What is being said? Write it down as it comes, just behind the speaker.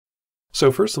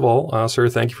So first of all, sir,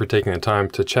 thank you for taking the time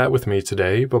to chat with me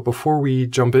today. But before we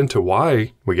jump into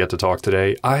why we get to talk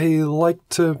today, I like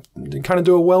to kind of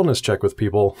do a wellness check with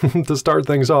people to start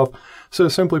things off. So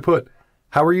simply put,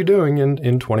 how are you doing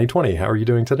in 2020? How are you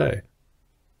doing today?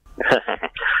 It's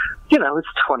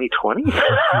 2020.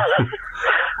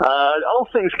 All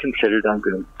things considered, I'm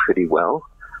doing pretty well.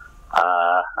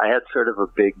 I had sort of a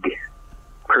big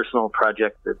personal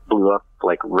project that blew up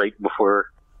like right before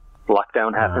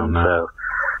lockdown happened. Oh, no.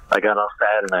 So I got all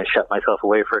sad and I shut myself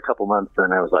away for a couple months,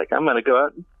 and I was like, I'm going to go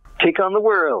out and take on the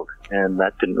world. And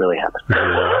that didn't really happen.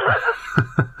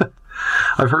 Yeah.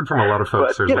 I've heard from a lot of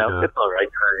folks. But, it's all right.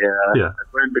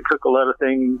 I've learned to cook a lot of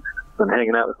things. I'm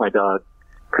hanging out with my dog.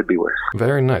 Could be worse.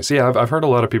 Very nice. Yeah, I've heard a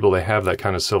lot of people, they have that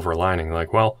kind of silver lining.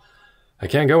 Like, well, I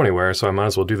can't go anywhere, so I might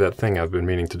as well do that thing I've been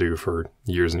meaning to do for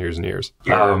years and years and years.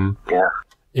 Yeah.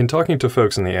 In talking to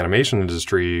folks in the animation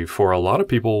industry, for a lot of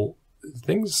people,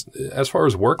 things as far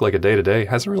as work, like a day-to-day,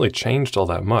 hasn't really changed all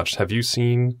that much. Have you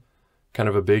seen kind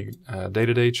of a big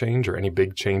day-to-day change or any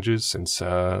big changes since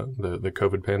the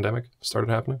COVID pandemic started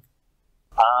happening?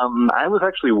 I was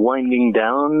actually winding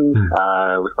down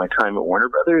with my time at Warner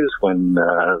Brothers when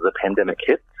the pandemic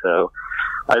hit, so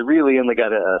I really only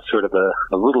got a sort of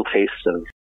a little taste of,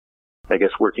 I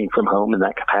guess, working from home in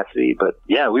that capacity. But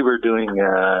yeah, we were doing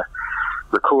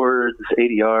records,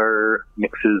 ADR,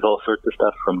 mixes, all sorts of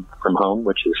stuff from home,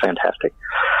 which is fantastic.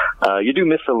 You do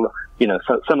miss some of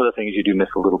the things you do miss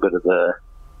a little bit of the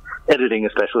editing,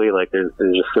 especially. Like there's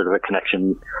just sort of a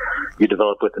connection you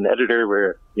develop with an editor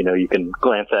where, you can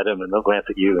glance at them and they'll glance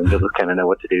at you and you'll just kind of know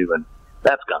what to do, and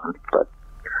that's gone. But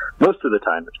most of the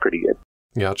time it's pretty good.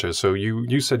 Gotcha. So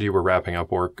you said you were wrapping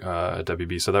up work at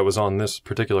WB, so that was on this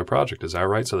particular project, is that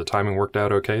right? So the timing worked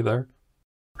out okay there?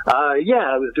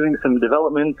 Yeah, I was doing some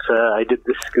development. I did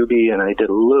the Scooby, and I did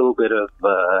a little bit of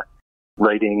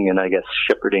writing and I guess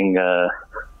shepherding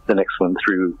the next one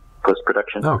through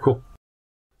post-production. Oh, cool.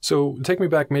 So take me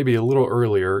back maybe a little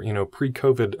earlier,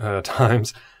 pre-COVID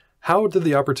times. How did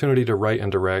the opportunity to write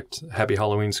and direct Happy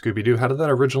Halloween Scooby-Doo, how did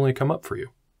that originally come up for you?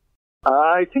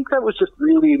 I think that was just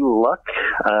really luck.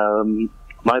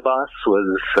 My boss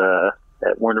was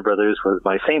at Warner Brothers was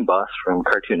my same boss from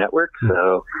Cartoon Network,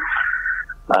 so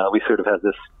we sort of have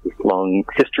this long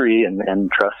history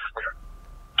and trust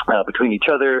between each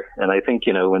other. And I think,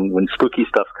 when spooky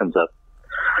stuff comes up,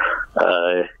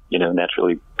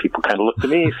 naturally people kind of look to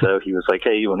me. So he was like,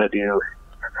 hey, you want to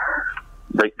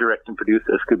write, direct, and produce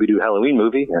a Scooby-Doo Halloween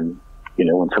movie? And,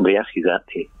 when somebody asks you that,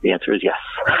 the answer is yes.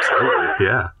 Absolutely,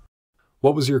 yeah.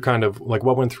 What was your kind of,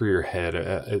 what went through your head?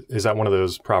 Is that one of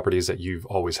those properties that you've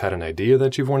always had an idea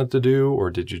that you've wanted to do? Or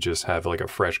did you just have a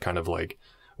fresh kind of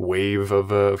wave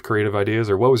of creative ideas?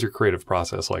 Or what was your creative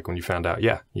process like when you found out,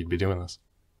 you'd be doing this?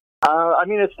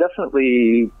 It's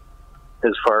definitely,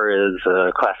 as far as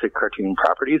classic cartoon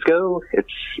properties go,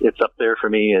 it's up there for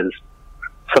me as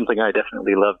something I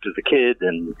definitely loved as a kid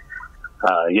and,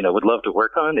 would love to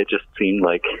work on. It just seemed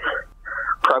like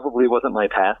probably wasn't my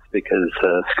path because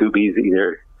Scooby's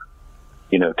either,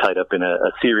 tied up in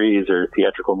a series or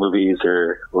theatrical movies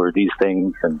or these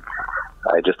things, and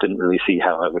I just didn't really see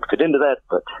how I would fit into that,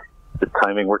 but the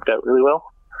timing worked out really well.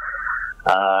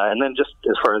 And then just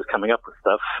as far as coming up with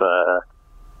stuff,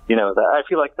 I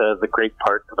feel like the great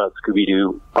part about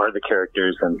Scooby-Doo are the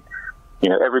characters, and,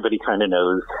 everybody kind of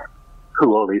knows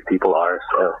who all these people are,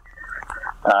 so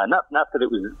not that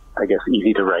it was, I guess,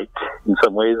 easy to write in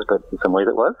some ways, but in some ways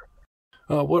it was.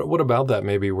 What about that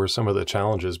maybe were some of the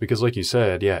challenges? Because like you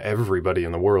said, everybody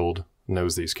in the world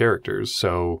knows these characters,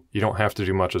 so you don't have to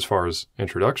do much as far as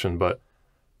introduction, but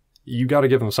you got to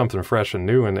give them something fresh and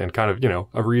new and kind of,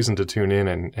 a reason to tune in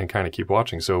and kind of keep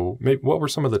watching. So what were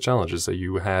some of the challenges that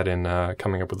you had in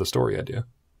coming up with the story idea?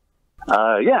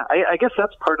 I guess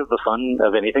that's part of the fun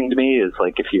of anything to me is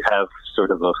if you have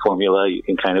sort of a formula, you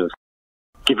can kind of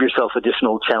give yourself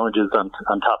additional challenges on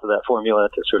top of that formula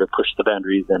to sort of push the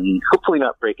boundaries and hopefully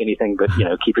not break anything, but,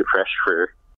 keep it fresh for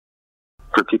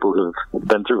people who've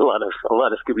been through a lot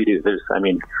of Scooby-Doo. There's,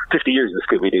 50 years of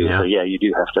Scooby-Doo. Yeah. So you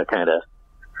do have to kind of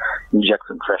inject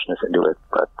some freshness into it.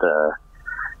 But,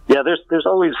 there's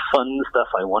always fun stuff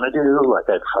I want to do.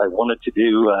 I wanted to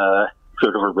do,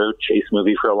 sort of a road chase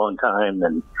movie for a long time.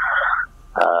 And,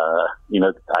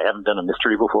 I haven't done a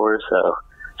mystery before, so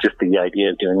just the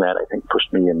idea of doing that, I think,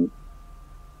 pushed me in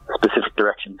specific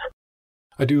directions.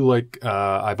 I do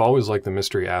I've always liked the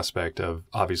mystery aspect of,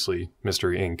 obviously,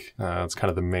 Mystery Inc. It's kind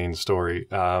of the main story.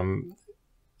 And,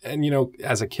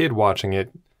 as a kid watching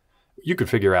it, you could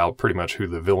figure out pretty much who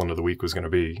the villain of the week was going to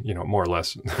be, more or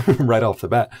less right off the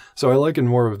bat. So I like in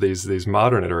more of these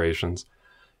modern iterations,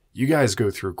 you guys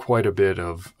go through quite a bit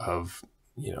of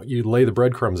you lay the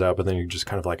breadcrumbs out, but then you're just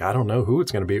kind of like, I don't know who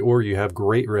it's going to be. Or you have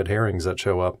great red herrings that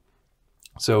show up.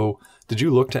 So did you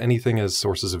look to anything as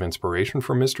sources of inspiration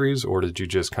for mysteries, or did you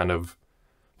just kind of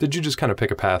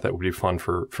pick a path that would be fun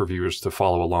for viewers to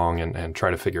follow along and try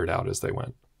to figure it out as they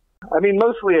went? I mean,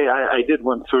 mostly I did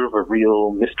want sort of a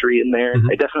real mystery in there.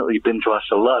 I definitely binge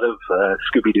watched a lot of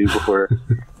Scooby-Doo before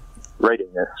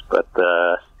writing this, but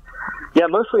yeah,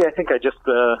 mostly I think I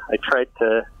tried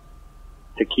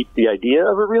to keep the idea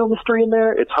of a real mystery in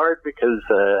there. It's hard because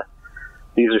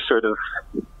these are sort of,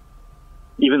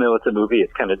 even though it's a movie,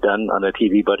 it's kind of done on a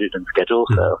TV budget and schedule,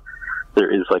 so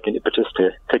there is like an impetus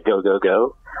to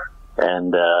go.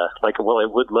 And I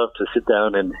would love to sit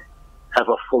down and have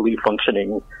a fully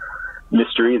functioning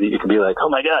mystery that you can be like, oh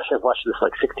my gosh, I've watched this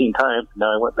like 16 times.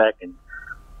 Now I went back and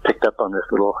picked up on this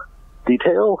little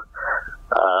detail.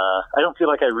 I don't feel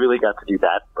like I really got to do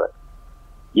that, but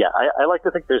yeah, I like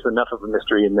to think there's enough of a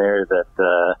mystery in there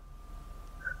that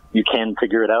you can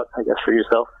figure it out, I guess, for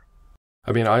yourself.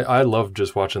 I mean, I love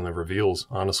just watching the reveals,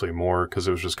 honestly, more because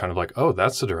it was just kind of like, oh,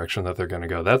 that's the direction that they're going to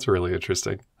go. That's really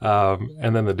interesting.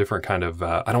 And then the different kind of,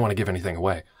 I don't want to give anything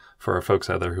away for our folks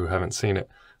out there who haven't seen it.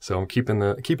 So I'm keeping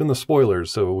the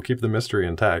spoilers, so we'll keep the mystery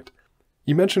intact.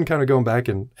 You mentioned kind of going back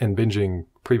and binging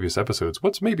previous episodes.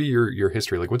 What's maybe your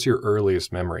history? Like, what's your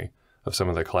earliest memory of some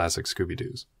of the classic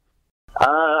Scooby-Doos?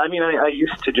 I mean, I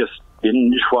used to just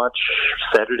binge watch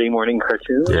Saturday morning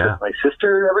cartoons with my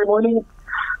sister every morning.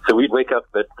 So we'd wake up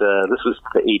at, this was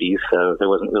the 80s, so there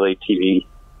wasn't really TV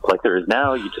like there is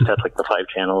now. You just had like the 5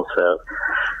 channels. So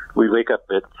we'd wake up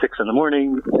at 6 in the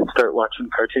morning and start watching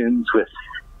cartoons with,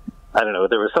 I don't know,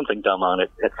 there was something dumb on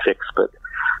it at 6, but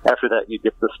after that you'd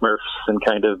get the Smurfs and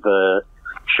kind of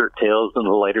Shirt Tales and the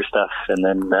lighter stuff. And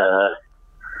then a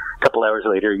couple hours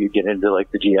later you'd get into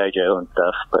like the G.I. Joe and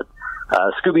stuff. But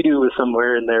Scooby-Doo was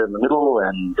somewhere in there in the middle,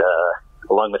 and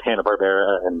along with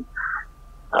Hanna-Barbera and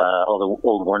all the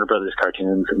old Warner Brothers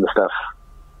cartoons and the stuff.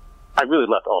 I really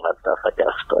loved all that stuff, I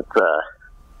guess, but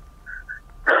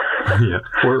yeah,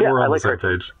 we're on the same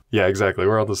page. Yeah, exactly.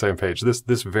 We're on the same page.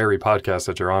 This very podcast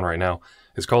that you're on right now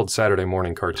is called Saturday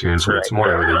Morning Cartoons. Right. It's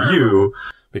morning with a U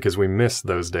because we miss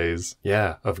those days.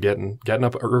 Yeah, of getting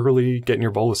up early, getting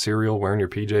your bowl of cereal, wearing your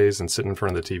PJs, and sitting in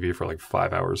front of the TV for like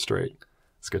 5 hours straight.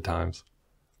 It's good times.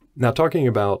 Now, talking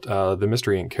about the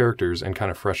Mystery Inc. characters and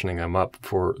kind of freshening them up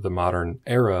for the modern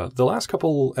era, the last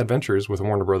couple adventures with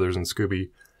Warner Brothers and Scooby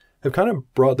have kind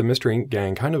of brought the Mystery Inc.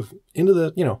 gang kind of into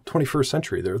the 21st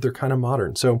century. They're kind of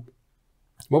modern. So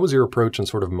what was your approach in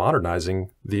sort of modernizing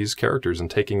these characters and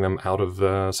taking them out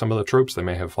of some of the tropes they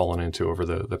may have fallen into over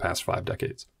the past 5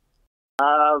 decades?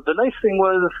 The nice thing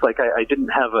was, like, I didn't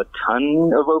have a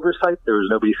ton of oversight. There was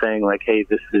nobody saying, like, hey,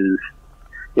 this is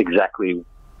exactly,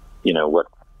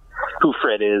 who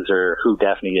Fred is or who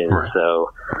Daphne is. Right.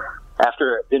 So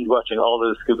after binge watching all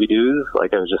those Scooby-Doos,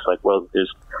 like, I was just like, well,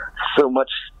 there's so much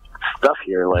stuff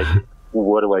here. Like,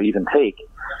 what do I even take?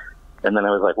 And then I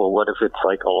was like, well, what if it's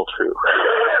like all true?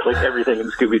 Like everything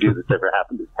in Scooby-Doo that's ever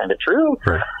happened is kind of true.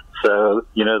 Right. So,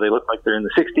 they look like they're in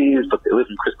the 60s, but they live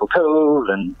in Crystal Cove.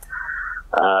 And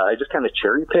I just kind of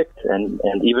cherry picked. And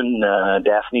even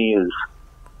Daphne is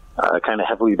kind of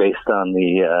heavily based on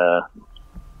the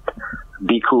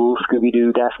Be Cool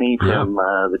Scooby-Doo Daphne from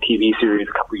the TV series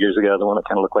a couple years ago, the one that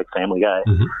kind of looked like Family Guy.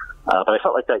 Mm-hmm. But I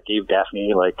felt like that gave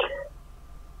Daphne like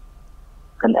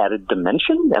an added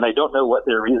dimension, and I don't know what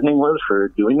their reasoning was for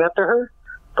doing that to her,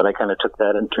 but I kind of took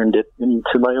that and turned it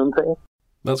into my own thing.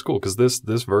 That's cool, because this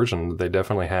version, they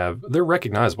definitely they're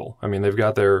recognizable. I mean, they've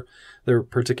got their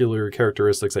particular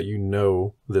characteristics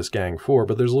that this gang for,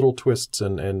 but there's little twists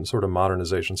and sort of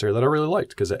modernizations here that I really liked,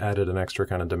 because it added an extra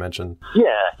kind of dimension. Yeah.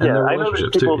 I know there's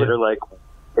people that are like,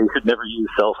 they should never use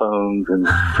cell phones, and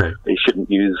they shouldn't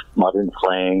use modern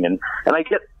slang, and I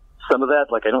get some of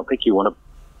that. Like, I don't think you want to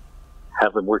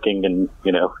have them working in,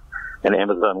 an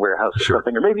Amazon warehouse or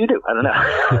something, or maybe you do. I don't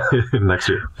know. Next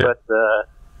year. Yeah. But,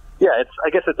 I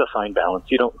guess it's a fine balance.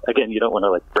 You don't want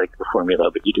to like break the formula,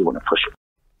 but you do want to push it.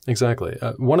 Exactly.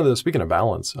 Speaking of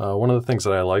balance, one of the things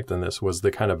that I liked in this was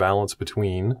the kind of balance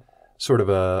between sort of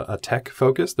a tech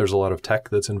focus. There's a lot of tech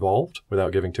that's involved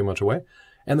without giving too much away.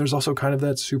 And there's also kind of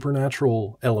that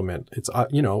supernatural element. It's,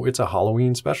 it's a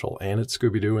Halloween special, and it's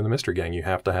Scooby-Doo and the Mystery Gang. You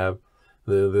have to have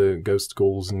the ghosts,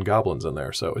 ghouls, and goblins in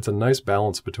there. So it's a nice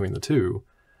balance between the two.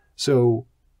 So,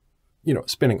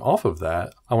 spinning off of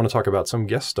that, I want to talk about some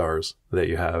guest stars that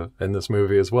you have in this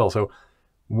movie as well. So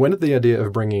when did the idea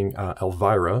of bringing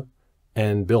Elvira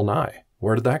and Bill Nye,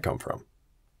 where did that come from?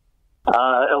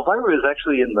 Elvira is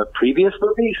actually in the previous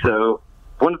movie. So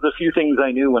one of the few things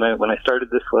I knew when I started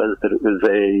this was that it was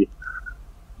a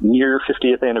near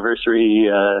 50th anniversary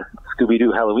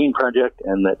Scooby-Doo Halloween project,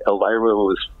 and that Elvira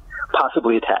was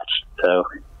possibly attached. So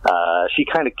she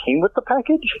kind of came with the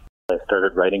package. I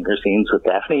started writing her scenes with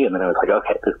Daphne, and then I was like,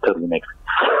 okay, this totally makes sense.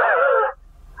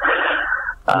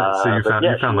 So you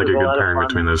found like a good pairing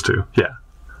between those two. Yeah.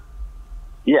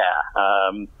 Yeah.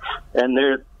 And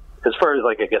there, as far as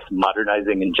like, I guess,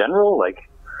 modernizing in general, like,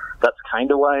 that's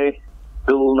kind of why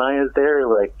Bill Nye is there.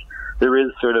 Like, there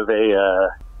is sort of a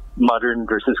modern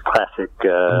versus classic, you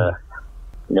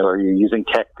know, are you using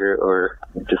tech or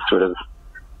just sort of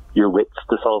your wits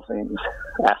to solve things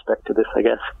aspect to this, I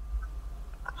guess.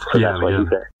 So that's why he's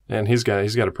there. And he's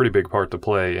got a pretty big part to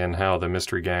play in how the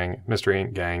Mystery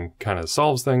Inc. gang kind of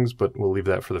solves things, but we'll leave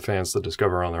that for the fans to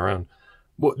discover on their own.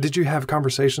 Well, did you have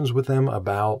conversations with them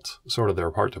about sort of their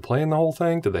part to play in the whole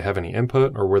thing? Did they have any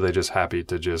input, or were they just happy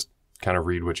to just kind of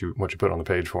read what you put on the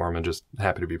page for them and just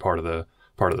happy to be part of the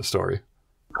story?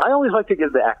 I always like to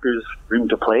give the actors room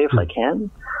to play if I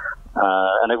can.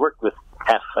 And I worked with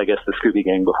half, I guess, the Scooby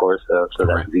Gang before, so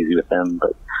that was easy with them.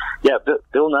 But yeah,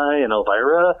 Bill Nye and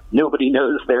Elvira, nobody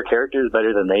knows their characters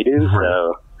better than they do.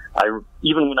 So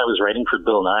even when I was writing for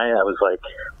Bill Nye, I was like,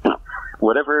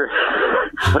 whatever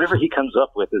he comes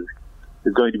up with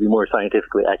is going to be more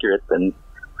scientifically accurate than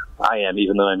I am,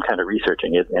 even though I'm kind of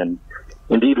researching it. And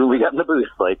indeed, when we got in the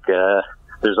booth, like,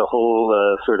 there's a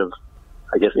whole sort of,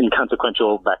 I guess,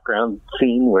 inconsequential background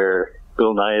scene where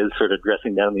Bill Nye is sort of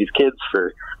dressing down these kids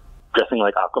for dressing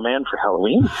like Aquaman for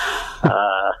Halloween.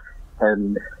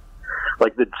 And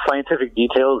like the scientific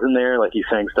details in there, like he's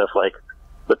saying stuff like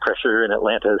the pressure in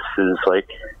Atlantis is like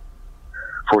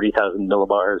 40,000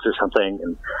 millibars or something.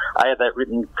 And I had that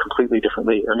written completely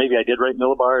differently. Or maybe I did write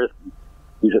millibars,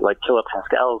 use it like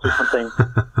kilopascals or something.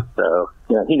 So,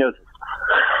 yeah, he knows.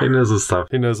 He knows his stuff.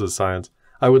 He knows his science.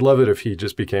 I would love it if he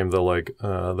just became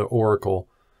the oracle,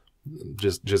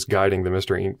 just guiding the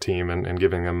Mystery Inc. team and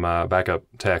giving them backup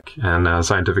tech and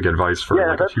scientific advice for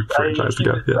like a few franchise to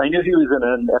go. Yeah. I knew he was in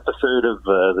an episode of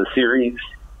the series,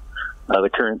 the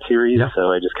current series,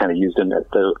 so I just kind of used him as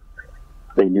though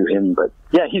they knew him. But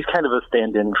yeah, he's kind of a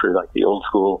stand-in for like the old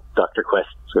school Dr. Quest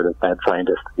sort of mad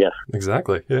scientist. Yes,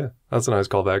 exactly. Yeah, that's a nice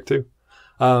callback too.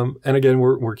 And again,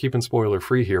 we're keeping spoiler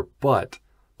free here, but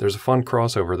there's a fun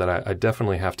crossover that I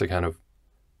definitely have to kind of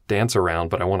dance around,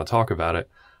 but I want to talk about it.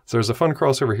 So there's a fun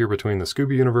crossover here between the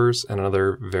Scooby universe and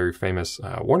another very famous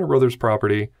Warner Brothers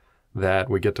property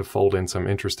that we get to fold in some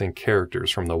interesting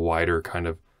characters from the wider kind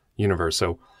of universe.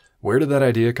 So where did that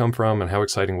idea come from, and how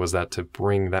exciting was that to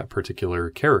bring that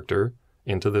particular character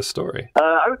into this story?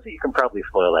 I would say you can probably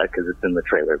spoil that because it's in the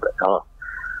trailer, but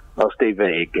I'll stay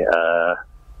vague.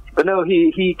 But no,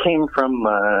 he came from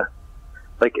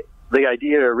like the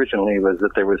idea originally was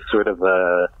that there was sort of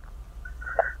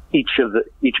each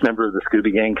member of the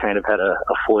Scooby Gang kind of had a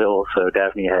foil. So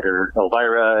Daphne had her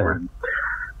Elvira, and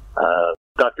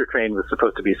Dr. Crane was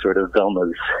supposed to be sort of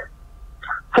Velma's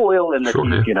foil, and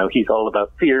that he's all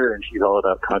about fear, and she's all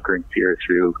about conquering fear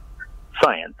through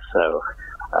science. So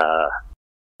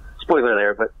spoiler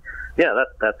there, but yeah,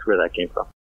 that's where that came from.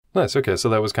 Nice. Okay, so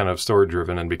that was kind of story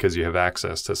driven, and because you have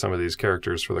access to some of these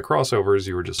characters for the crossovers,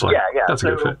 you were just like, yeah, that's a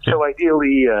good fit. Yeah. So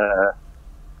ideally,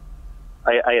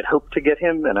 I had hoped to get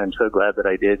him, and I'm so glad that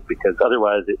I did, because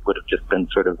otherwise it would have just been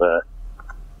sort of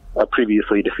a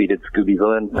previously defeated Scooby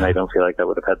villain, and I don't feel like that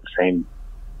would have had the same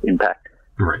impact.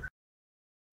 Right.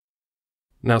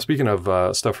 Now, speaking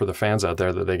of stuff for the fans out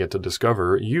there that they get to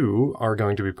discover, you are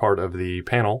going to be part of the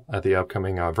panel at the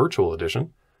upcoming virtual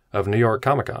edition of New York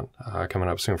Comic Con, coming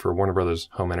up soon for Warner Brothers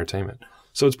Home Entertainment.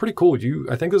 So it's pretty cool.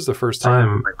 I think this is the first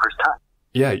time. My first time.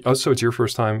 Yeah. Oh, so it's your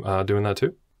first time doing that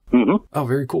too? Mm-hmm. Oh,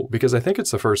 very cool. Because I think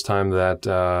it's the first time that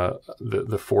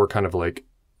the four kind of like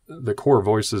the core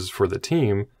voices for the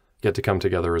team get to come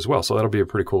together as well. So that'll be a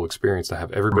pretty cool experience to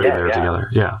have everybody there together.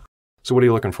 Yeah. So what are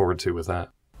you looking forward to with that?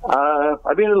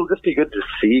 I mean, it'll just be good to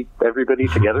see everybody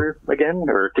together again,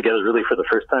 or together really for the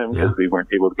first time, because we weren't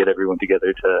able to get everyone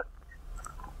together to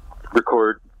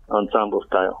record ensemble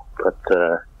style. But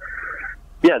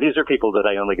yeah, these are people that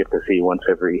I only get to see once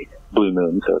every blue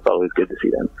moon, so it's always good to see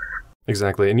them.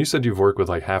 Exactly. And you said you've worked with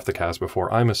like half the cast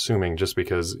before. I'm assuming just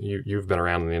because you've been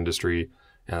around in the industry,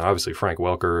 and obviously Frank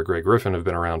Welker, Greg Griffin have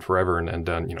been around forever and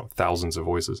done, thousands of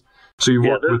voices. So you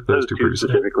worked with those two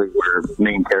specifically were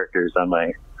main characters on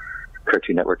my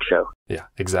Cartoon Network show. Yeah,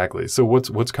 exactly. So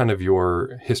what's kind of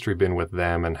your history been with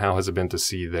them, and how has it been to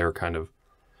see their kind of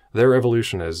their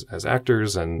evolution as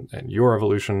actors and your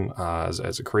evolution as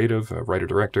a creative, a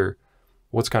writer-director?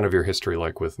 What's kind of your history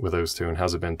like with those two, and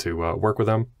how's it been to work with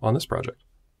them on this project?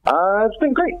 It's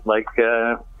been great. Like,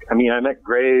 I met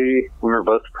Gray, we were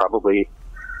both probably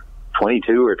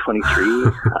 22 or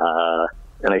 23.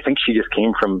 And I think she just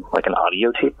came from like an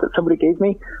audio tape that somebody gave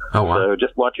me. Oh, wow. So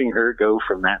just watching her go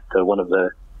from that to one of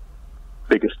the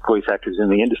biggest voice actors in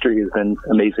the industry has been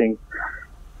amazing.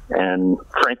 And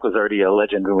Frank was already a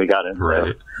legend when we got him.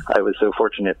 Right. So I was so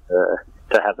fortunate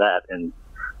to have that, and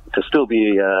to still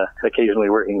be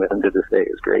occasionally working with him to this day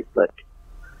is great. But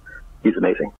he's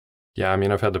amazing. Yeah, I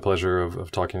mean, I've had the pleasure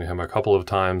of talking to him a couple of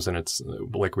times, and it's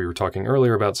like we were talking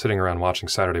earlier about sitting around watching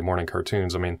Saturday morning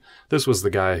cartoons. I mean, this was the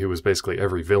guy who was basically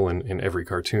every villain in every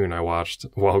cartoon I watched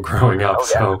while growing up.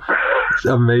 So it's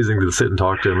amazing to sit and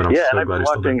talk to him, and I'm so I've glad been he's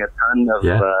still watching there. a ton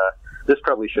of, this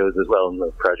probably shows as well in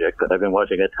the project, but I've been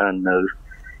watching a ton of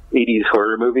 80s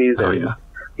horror movies. Oh, and yeah.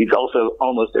 He's also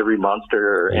almost every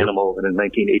monster or animal in a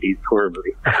 1980s horror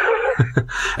movie.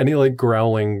 Any like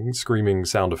growling, screaming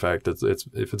sound effect, it's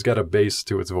if it's got a bass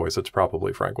to its voice, it's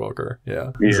probably Frank Welker.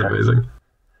 Yeah. He's amazing.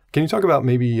 Can you talk about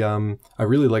maybe, I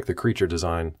really like the creature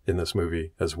design in this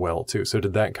movie as well, too. So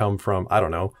did that come from, I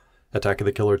don't know, Attack of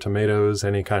the Killer Tomatoes,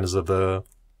 any kinds of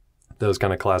those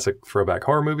kind of classic throwback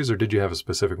horror movies, or did you have a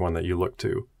specific one that you looked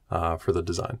to for the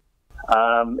design?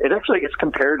 It actually gets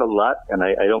compared a lot, and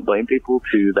I don't blame people,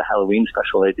 to the Halloween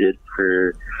special I did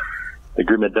for the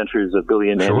Grim Adventures of Billy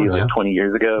and Mandy 20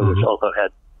 years ago, which also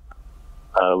had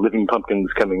living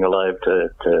pumpkins coming alive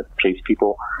to chase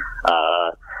people.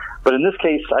 But in this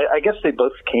case, I guess they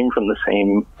both came from the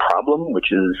same problem,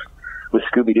 which is with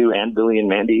Scooby-Doo and Billy and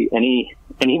Mandy,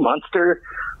 any monster,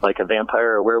 like a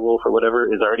vampire or werewolf or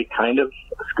whatever, is already kind of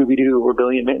a Scooby-Doo or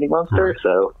Billy and Mandy monster.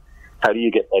 So how do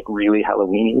you get like really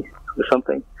Halloween-y with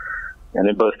something? And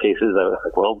in both cases, I was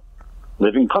like, well,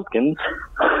 living pumpkins.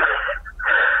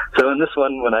 So in this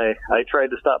one, when I tried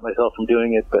to stop myself from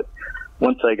doing it, but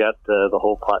once I got the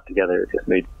whole plot together, it just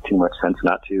made too much sense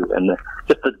not to. And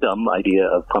just the dumb idea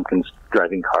of pumpkins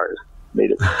driving cars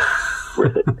made it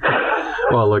worth it.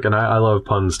 Well, look, and I love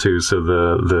puns too. So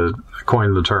the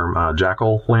coined the term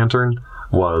jack-o'-lantern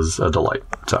was a delight.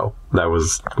 So that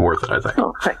was worth it, I think.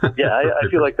 Oh, yeah, I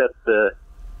feel like that's going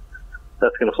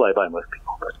to fly by most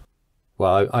people. But.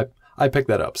 Well, I picked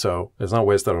that up, so it's not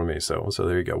wasted on me. So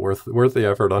there you go, worth the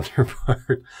effort on your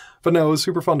part. But no, it was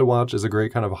super fun to watch. It's a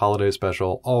great kind of holiday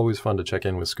special. Always fun to check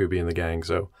in with Scooby and the gang.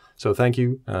 So thank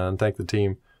you, and thank the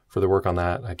team for the work on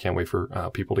that. I can't wait for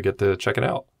people to get to check it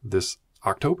out this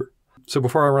October. So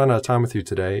before I run out of time with you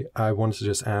today, I wanted to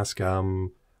just ask,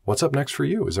 what's up next for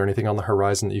you? Is there anything on the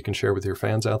horizon that you can share with your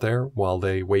fans out there while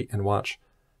they wait and watch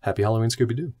Happy Halloween,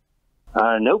 Scooby-Doo?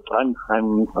 Nope. I'm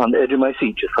on the edge of my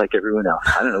seat, just like everyone else.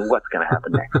 I don't know what's going to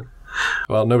happen next.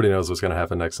 Well, nobody knows what's going to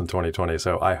happen next in 2020.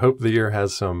 So I hope the year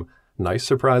has some nice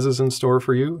surprises in store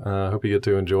for you. I hope you get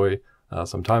to enjoy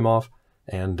some time off.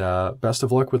 And best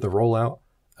of luck with the rollout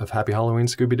of Happy Halloween,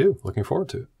 Scooby-Doo. Looking forward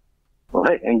to it. Well,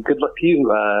 hey, and good luck to you.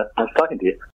 Nice talking to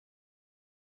you.